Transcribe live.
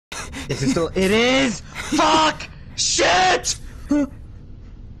Is it still? It is! Fuck! Shit! Oh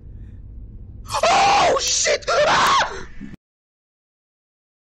shit! Ah!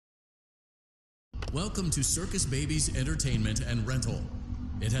 Welcome to Circus Baby's Entertainment and Rental.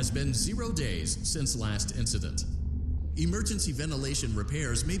 It has been 0 days since last incident. Emergency ventilation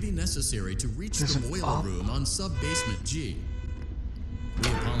repairs may be necessary to reach the boiler room on sub-basement G. We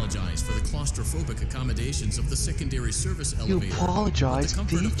apologize for the claustrophobic accommodations of the secondary service elevator. You apologize, but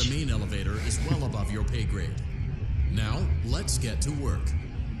the comfort of bitch. the main elevator is well above your pay grade. Now, let's get to work.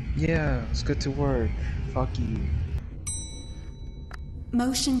 Yeah, it's good to work. Fuck you.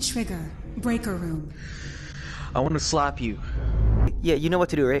 Motion trigger. Breaker room. I want to slap you. Yeah, you know what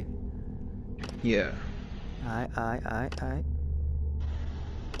to do, right? Yeah. Aye.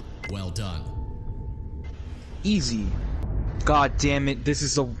 Well done. Easy. God damn it, this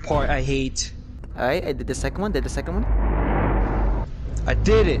is the part I hate. Alright, I did the second one. I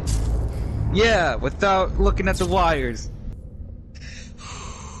did it! Yeah, without looking at the wires.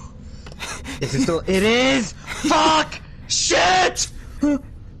 Is it still? It is! Fuck! Shit!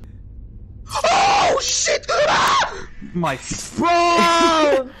 Oh shit! Ah! My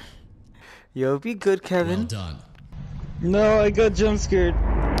bro! You'll be good, Kevin. Well done. No, I got jump scared.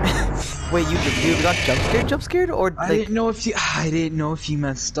 Wait, you got jump scared, or I like... didn't know if you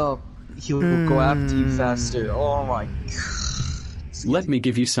messed up. He would go after you faster. Oh my god. Let me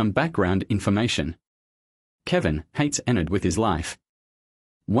give you some background information. Kevin hates Ennard with his life.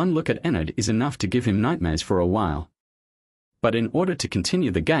 One look at Ennard is enough to give him nightmares for a while. But in order to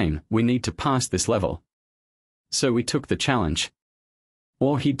continue the game, we need to pass this level. So we took the challenge.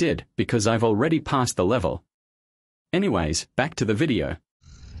 Or he did, because I've already passed the level. Anyways, back to the video.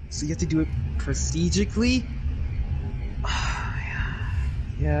 So you have to do it procedurally?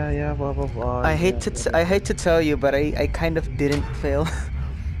 Yeah, blah blah blah. I hate to tell you, but I kind of didn't fail.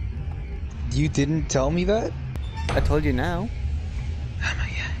 You didn't tell me that? I told you now. Oh my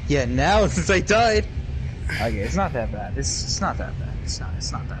god. Yeah, now since I died. Okay, it's not that bad. It's not that bad. It's not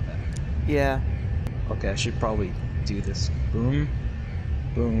that bad. Yeah. Okay, I should probably do this. Boom.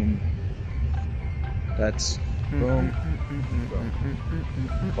 Boom. That's boom. Boom.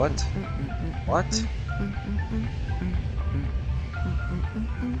 What? What?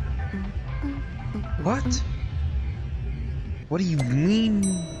 What? What do you mean?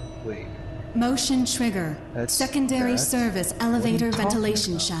 Wait. Motion trigger. Secondary service elevator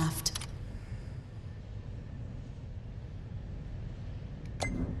ventilation shaft.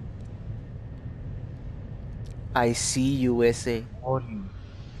 I see USA. What do you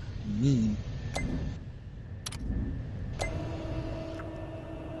mean?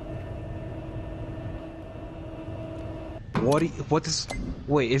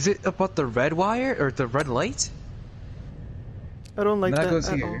 Wait, is it about the red wire or the red light? I don't like that that goes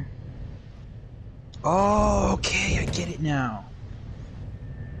at here. Oh, okay, I get it now.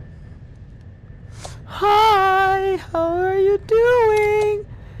 Hi, how are you doing?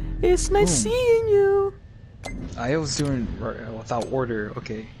 It's nice seeing you. I was doing without order.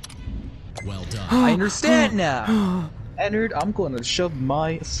 Okay. Well done. I understand now. Ennard, I'm gonna shove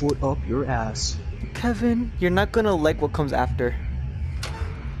my foot up your ass. Kevin, you're not gonna like what comes after.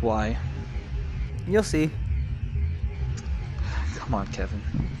 Why? You'll see. Come on, Kevin.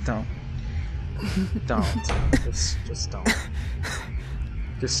 Don't. Just don't.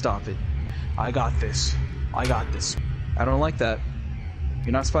 Just stop it. I got this. I don't like that.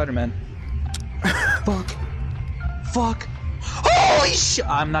 You're not Spider-Man. Fuck. Holy shit!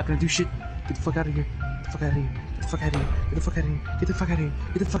 I'm not gonna do shit. Get the fuck out of here. Get the fuck out of here. Get the fuck out of here. Get the fuck out of here. Get the fuck out of here.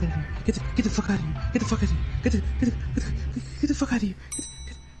 Get the fuck out of here. Get the fuck out of here. Get the fuck out of here. Get the fuck out of here.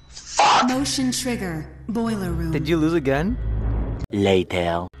 Fuck! Motion trigger. Boiler room. Did you lose again?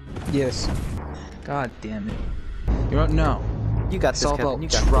 Later. Yes. God damn it. You don't know. You got It's this, all Kevin. about You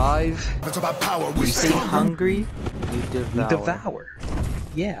got drive. It's about power. this. You stay hungry, you devour. Devour.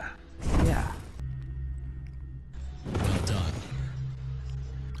 Yeah. Well done.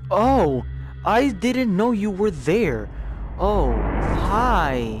 Oh, I didn't know you were there. Oh,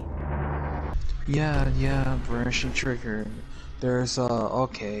 hi. Yeah, motion trigger. There's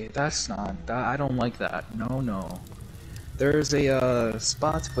okay, that's not that. I don't like that. No. There's a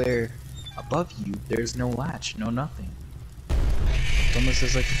spot where above you there's no latch, no nothing. It almost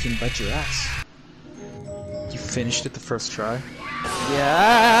says like you can bet your ass. You finished it the first try.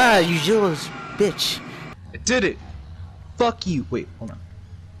 Yeah, you jealous bitch. I did it. Fuck you. Wait, hold on.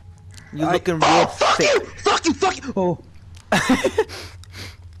 You looking real thick. Fuck you. Oh.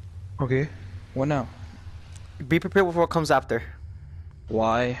 Okay. What now? Be prepared with what comes after.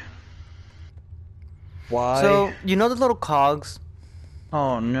 Why? Why? So, you know the little cogs?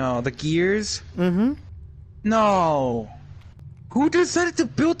 Oh no, the gears? Mm-hmm. No! Who decided to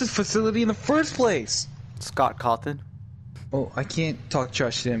build this facility in the first place? Scott Cawthon. Oh, I can't talk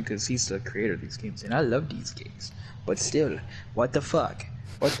trash to him because he's the creator of these games, and I love these games. But still, what the fuck?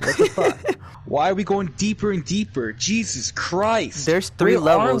 What the fuck? Why are we going deeper and deeper? Jesus Christ! There's three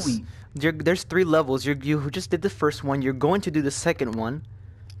Where levels. Are we? There's 3 levels. You just did the first one. You're going to do the second one,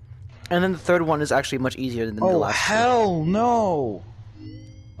 and then the third one is actually much easier than the Oh last hell no!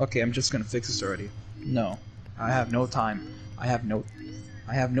 Okay, I'm just gonna fix this already. No, I have no time. I have no time.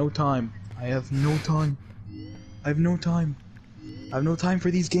 I have no time. I have no time. I have no time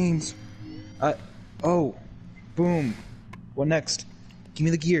for these games. Oh, boom. What next? Give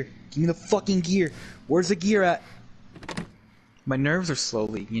me the gear. Give me the fucking gear. Where's the gear at? My nerves are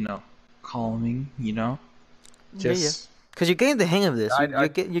slowly, calming, Just... Because you're getting the hang of this. You're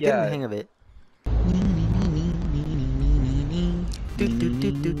getting the hang of it.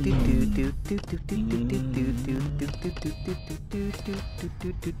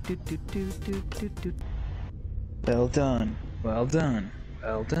 Well done. Well done.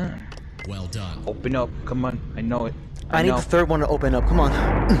 Well done. Well done. Open up. Come on. I know it. I need the third one to open up. Come on.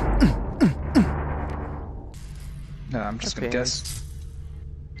 No, I'm just gonna Okay. guess.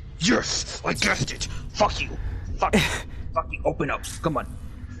 Yes! I guessed it! Fuck you! Fuck you! Fuck you! Open up! Come on!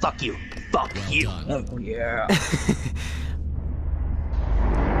 Fuck you! Fuck Well you! done. Oh yeah!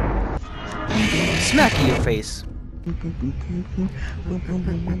 Smack you in your face.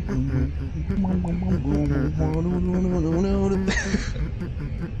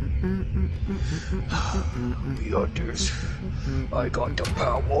 The others. I got the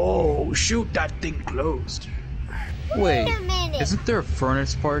power. Whoa! Shoot that thing closed. Wait, isn't there a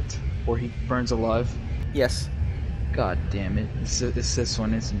furnace part where he burns alive? Yes. God damn it! It's this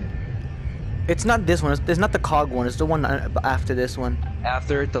one, isn't it? It's not this one. It's not the cog one. It's the one after this one.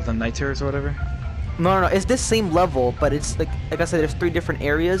 After it, the night terrors or whatever. No. It's this same level, but it's like I said, there's 3 different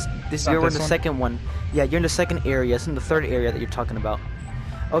areas. Not You're in this the one? second one. Yeah, you're in the second area. It's in the third area that you're talking about.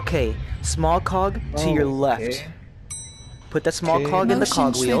 Okay, small cog to your left. Okay. Put that small Okay. cog in the Motion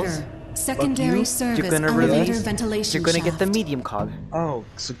cog wheels. trigger. Secondary you. service You're gonna elevator release. ventilation You're gonna get the shaft. medium cog. Oh,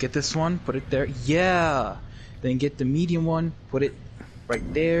 so get this one, put it there. Yeah. Then get the medium one, put it right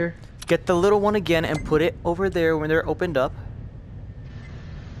there. Get the little one again and put it over there when they're opened up.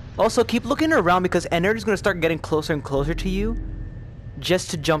 Also, keep looking around because Ennard is gonna start getting closer and closer to you, just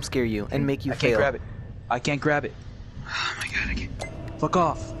to jump scare you and make you I fail. can't grab it. I can't grab it. Oh my god, I can't. Fuck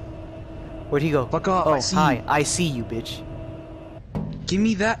off. Where'd he go? Fuck off, Oh, I see hi. you. I see you, bitch. Give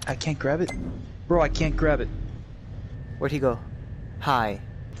me that. I can't grab it. Bro, I can't grab it. Where'd he go? Hi.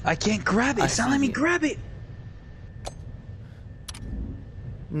 I can't grab it. I It's not see letting me you. grab it.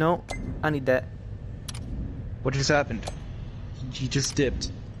 No, I need that. What just happened? He just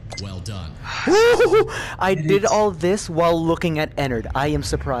dipped. Well done. I did all this while looking at Ennard. I am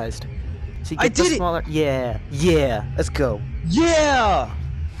surprised. So you I get the did it! smaller. Yeah. Let's go. Yeah!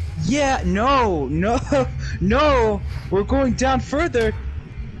 Yeah, no, no! We're going down further!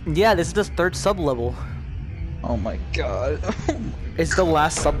 Yeah, this is the 3rd sub level. Oh my god. It's the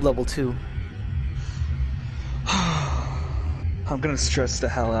last sub level too. I'm gonna stress the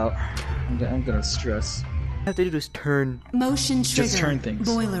hell out. I'm gonna stress. All you have to do is turn. Motion trigger. Just turn things.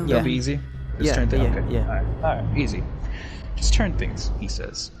 Boiler room. That'll be easy? Just Yeah, turn things? yeah, Okay. yeah. Alright, easy. Just turn things, he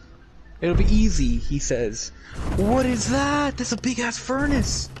says. It'll be easy, he says. What is that? That's a big ass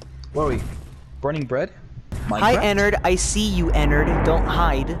furnace! What are we? Burning bread? Hi, Minecraft? Ennard. I see you, Ennard. Don't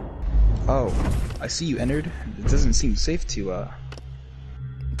hide. Oh, I see you, Ennard. It doesn't seem safe to,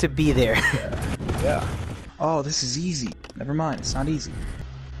 To be there. Yeah. Oh, this is easy. Never mind, it's not easy.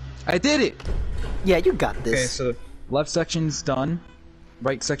 I did it! Yeah, you got this. Okay, so left section's done.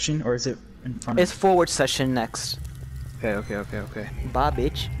 Right section, or is it in front of It's forward session next. Okay. Bye,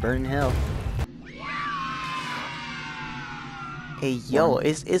 bitch. Burn in hell. Hey, yo,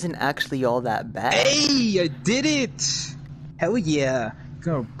 it isn't actually all that bad. Hey, I did it! Hell yeah! It's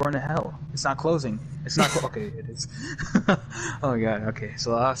gonna burn to hell. It's not closing. It's not okay, it is. Oh my god, okay,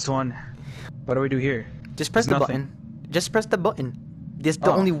 so the last one. What do we do here? Just press There's the nothing. button. Just press the button. There's the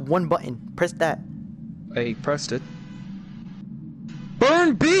Oh. only one button. Press that. I pressed it.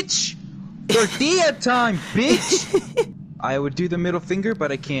 Burn, bitch! Tortilla time, bitch! I would do the middle finger,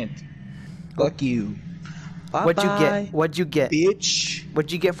 but I can't. Fuck you. What'd you Bye-bye, get? What'd you get? Bitch.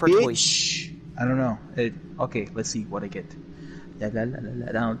 What'd you get for toys? Bitch. I don't know. Okay, let's see what I get.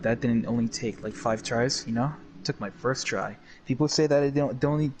 That didn't only take like 5 tries, you know? It took my first try. People say that it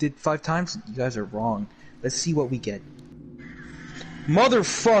only did 5 times. You guys are wrong. Let's see what we get.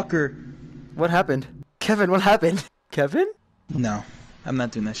 Motherfucker! What happened? Kevin, what happened? Kevin? No. I'm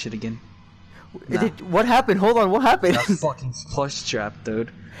not doing that shit again. Nah. What happened? Hold on, what happened? A fucking plush trap,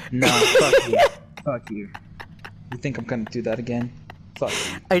 dude. Nah, fuck you. Fuck you. You think I'm gonna do that again? Fuck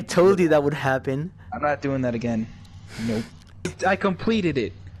you. I told you that would happen. I'm not doing that again. Nope. I completed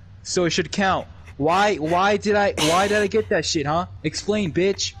it, so it should count. Why did I get that shit, huh? Explain,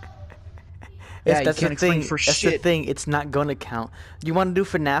 bitch. Yeah, That's you can't explain thing. for That's shit. the thing. It's not gonna count. Do you want to do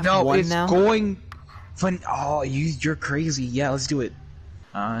FNAF No, 1 it's now? going. Oh, you're crazy. Yeah, let's do it.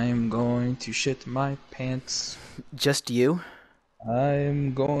 I'm going to shit my pants. Just you?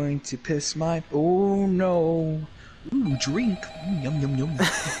 I'm going to piss my. Oh no. Ooh, drink. Ooh, yum yum yum.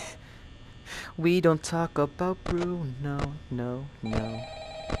 We don't talk about Bruno. No.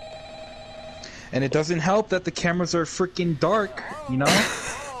 And it doesn't help that the cameras are freaking dark, you know?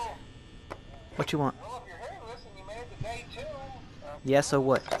 What you want? Well, if you're hearing this and you made it to day 2, Yeah, so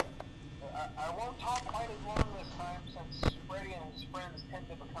what? I won't talk quite as long this time since Freddy and his friends tend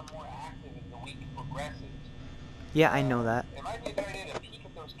to become more active as the week progresses. Yeah, I know that. It might be a good idea to peek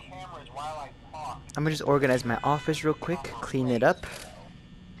at those cameras while I talk. I'm gonna just organize my office real quick, clean it up.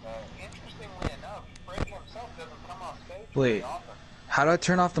 Interestingly enough, Freddy himself doesn't come off stage Wait, very often. how do I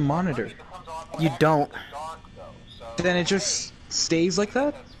turn off the monitor? He becomes off You don't. dark, though, so Then it just stays like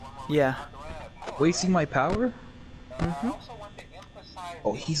that? that's one more Yeah. Wasting my power? I also want to emphasize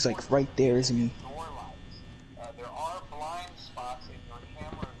Oh, he's like right there, isn't he? door lights. There are blind spots in your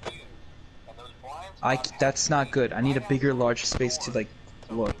camera view, and those blind spots That's not good. I need a bigger, large space to like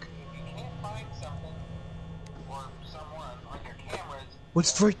look. if you can't find something or someone on your cameras,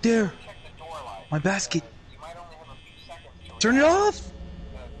 What's right there? check the door lights. My basket. You might only have a few seconds to Turn it off!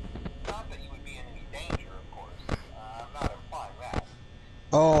 not that you would be in any danger, of course. I'm not implying that.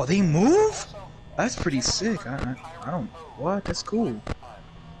 Oh, they move? Also, That's pretty sick. I don't. What? That's cool.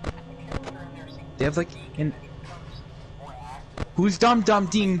 the character in there seems They have like in. more active. Who's Dum Dum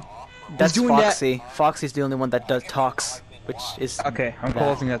Ding? That's doing that? Foxy. Foxy's the only one that does talks, which is Okay, I'm bad.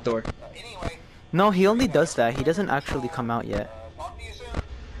 closing that door. Anyway, No, he only does that. He doesn't actually come out yet. talk to you soon.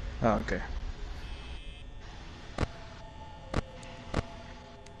 Oh, okay.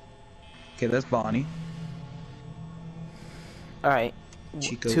 Okay, that's Bonnie. Alright.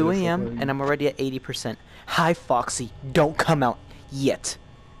 Chico 2 beautiful a.m. boy. and I'm already at 80%. Hi, Foxy. Don't come out yet.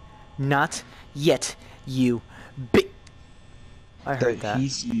 Not yet, you bi- I heard that.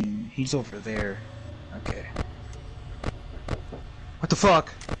 He's over there. Okay. What the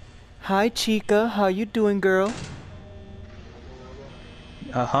fuck? Hi, Chica. How you doing, girl?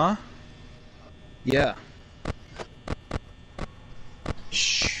 Uh-huh. Yeah.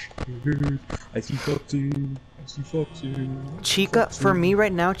 Shh. I see Foxy. I see Foxy. Chica, for me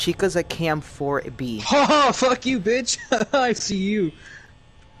right now, Chica's at Cam 4B. Ha! Fuck you, bitch! I see you.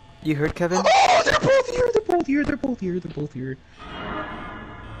 You heard, Kevin? Oh, they're both here. They're both here. They're both here. They're both here.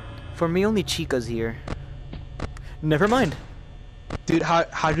 For me, only Chica's here. Never mind. Dude,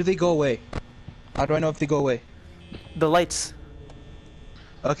 how do they go away? How do I know if they go away? The lights.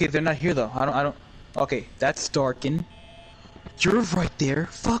 Okay, they're not here though. I don't. Okay, that's darkened. You're right there.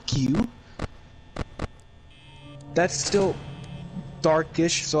 Fuck you. That's still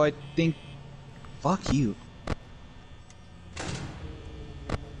darkish, so I think. Fuck you.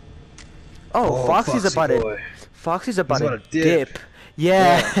 Oh, Foxy's Foxy about boy. it. Foxy's about about to to dip. dip.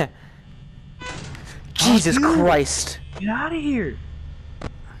 Yeah. Jesus dude. Christ. Get out of here.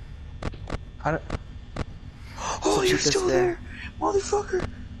 How do... Oh, you're Chica's still there. there, motherfucker.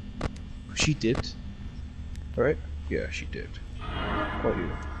 She dipped. All right. Yeah, she dipped. Oh,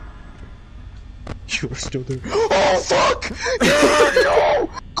 you. You're still there. Oh fuck! Yeah, no!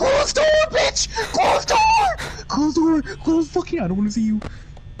 Close door, bitch! Close door! Close door! Close fucking! I don't want to see you.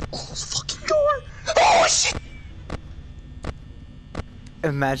 Close fucking door! Oh shit!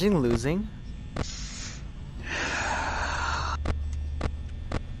 Imagine losing.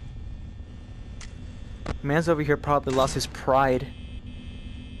 Man's over here probably lost his pride.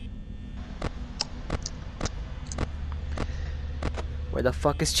 Where the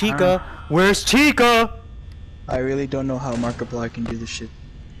fuck is Chica? Where's Chica? I really don't know how Markiplier can do this shit.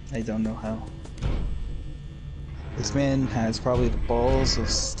 I don't know how. This man has probably the balls of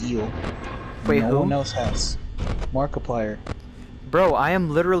steel. Wait, no who? one else has. Markiplier. Bro, I am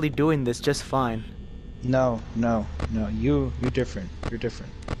literally doing this just fine. No. You're different. You're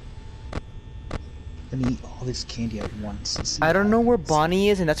different. Let me eat all this candy at once. and see I what don't know where happens. Bonnie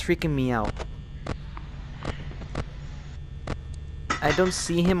is, and that's freaking me out. I don't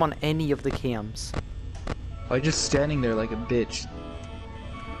see him on any of the cams. Why just standing there like a bitch?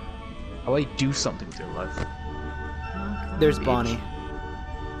 How do I do something with your life? There's Bitch. Bonnie.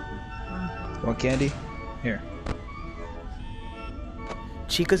 Want candy? Here.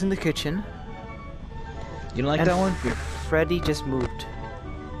 Chica's in the kitchen. You don't like And that one? Here. Freddy just moved.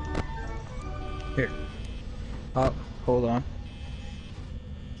 Here. Oh, hold on.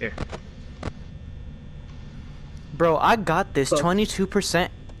 Here. Bro, I got this. Fuck. 22%,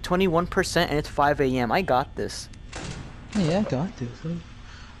 21%, and it's 5 a.m. I got this. Yeah, I got this.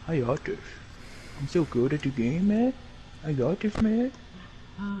 I got this. I'm so good at the game, man. I got this, man.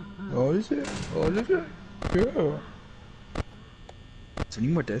 Oh, is it? Oh, is it? Yeah. So,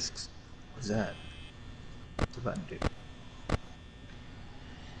 need more discs? What's that? What's the button do?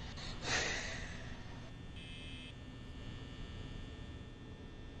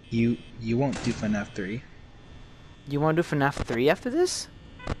 You won't do FNAF 3. You want to do FNAF 3 after this?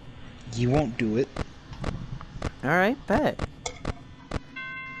 You won't do it. Alright, bet.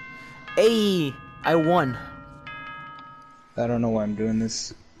 Hey, I won. I don't know why I'm doing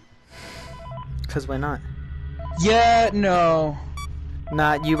this. Cause why not? Yeah, no.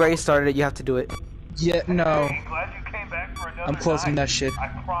 Nah, you already started it. You have to do it. Yeah, no. Hey, glad you came back for another I'm closing night. that shit. I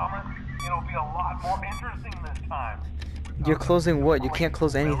promise it'll be a lot more interesting this time. You're closing what? You can't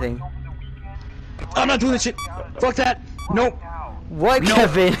close anything. Over the weekend, I'm not doing this shit. Fuck that. Nope. now. What, No.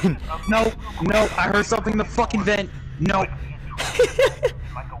 Kevin? No. No. I heard something in the fucking vent. No.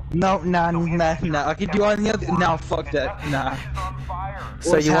 No. Nah. I can do on the other. No. Fuck that. Nah.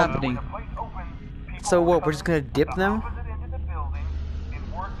 So What's you want- happening? So what, we're just gonna dip them?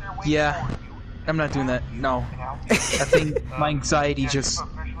 Yeah. I'm not doing that. No. I think my anxiety just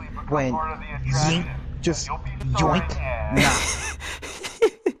went yeet. Just yoink.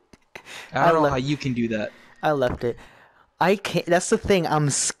 Nah. I don't know how you can do that. I left it. I can't. That's the thing. I'm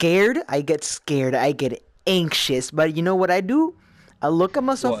scared. I get scared. I get anxious. But you know what I do? I look at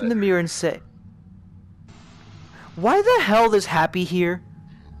myself in What? the mirror and say, "Why the hell is Happy here?"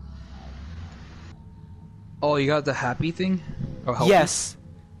 Oh, you got the happy thing? Oh, help Yes.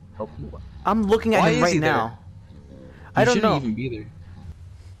 you? Help you? I'm looking at Why him is right he there? now. You I don't shouldn't know. even be there.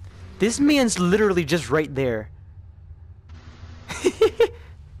 This man's literally just right there.